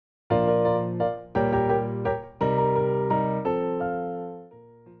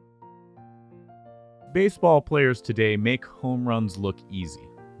Baseball players today make home runs look easy,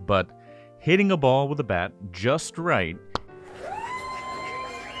 but hitting a ball with a bat just right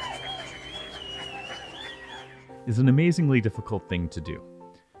is an amazingly difficult thing to do.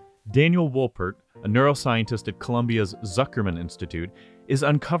 Daniel Wolpert, a neuroscientist at Columbia's Zuckerman Institute, is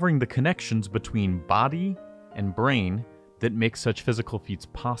uncovering the connections between body and brain that make such physical feats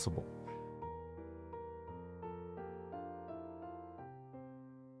possible.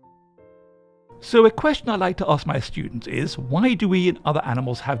 So a question I like to ask my students is, why do we and other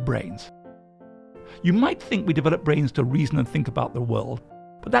animals have brains? You might think we develop brains to reason and think about the world,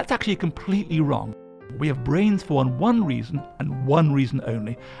 but that's actually completely wrong. We have brains for one reason and one reason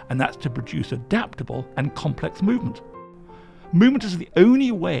only, and that's to produce adaptable and complex movement. Movement is the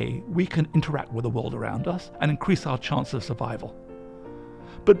only way we can interact with the world around us and increase our chance of survival.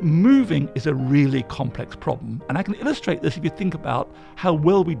 But moving is a really complex problem, and I can illustrate this if you think about how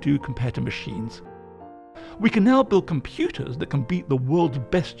well we do compared to machines. We can now build computers that can beat the world's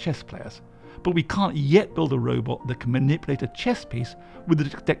best chess players, but we can't yet build a robot that can manipulate a chess piece with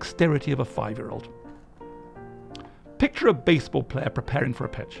the dexterity of a 5-year-old. Picture a baseball player preparing for a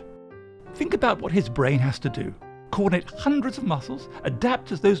pitch. Think about what his brain has to do. Coordinate hundreds of muscles,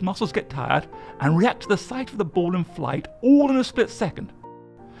 adapt as those muscles get tired, and react to the sight of the ball in flight all in a split second.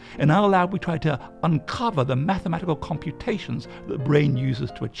 In our lab, we try to uncover the mathematical computations that the brain uses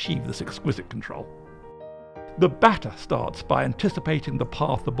to achieve this exquisite control. The batter starts by anticipating the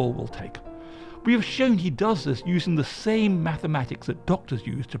path the ball will take. We have shown he does this using the same mathematics that doctors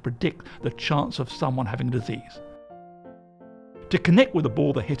use to predict the chance of someone having a disease. To connect with the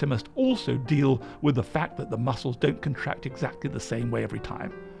ball, the hitter must also deal with the fact that the muscles don't contract exactly the same way every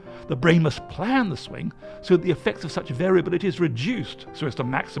time. The brain must plan the swing so that the effects of such variability is reduced so as to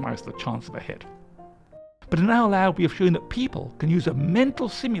maximize the chance of a hit. But in our lab, we have shown that people can use a mental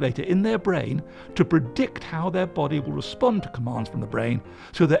simulator in their brain to predict how their body will respond to commands from the brain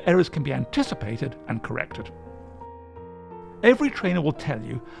so that errors can be anticipated and corrected. Every trainer will tell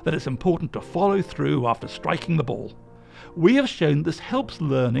you that it's important to follow through after striking the ball. We have shown this helps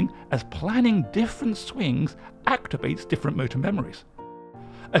learning as planning different swings activates different motor memories.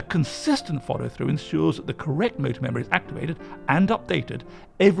 A consistent follow-through ensures that the correct motor memory is activated and updated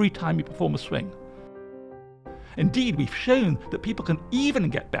every time you perform a swing. Indeed, we've shown that people can even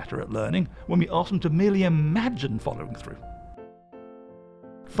get better at learning when we ask them to merely imagine following through.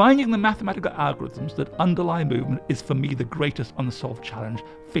 Finding the mathematical algorithms that underlie movement is for me the greatest unsolved challenge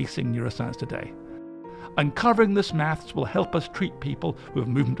facing neuroscience today. Uncovering this maths will help us treat people who have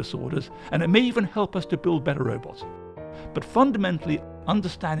movement disorders, and it may even help us to build better robots. But fundamentally,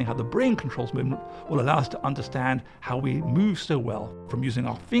 understanding how the brain controls movement will allow us to understand how we move so well, from using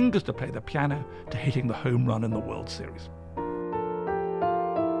our fingers to play the piano to hitting the home run in the World Series.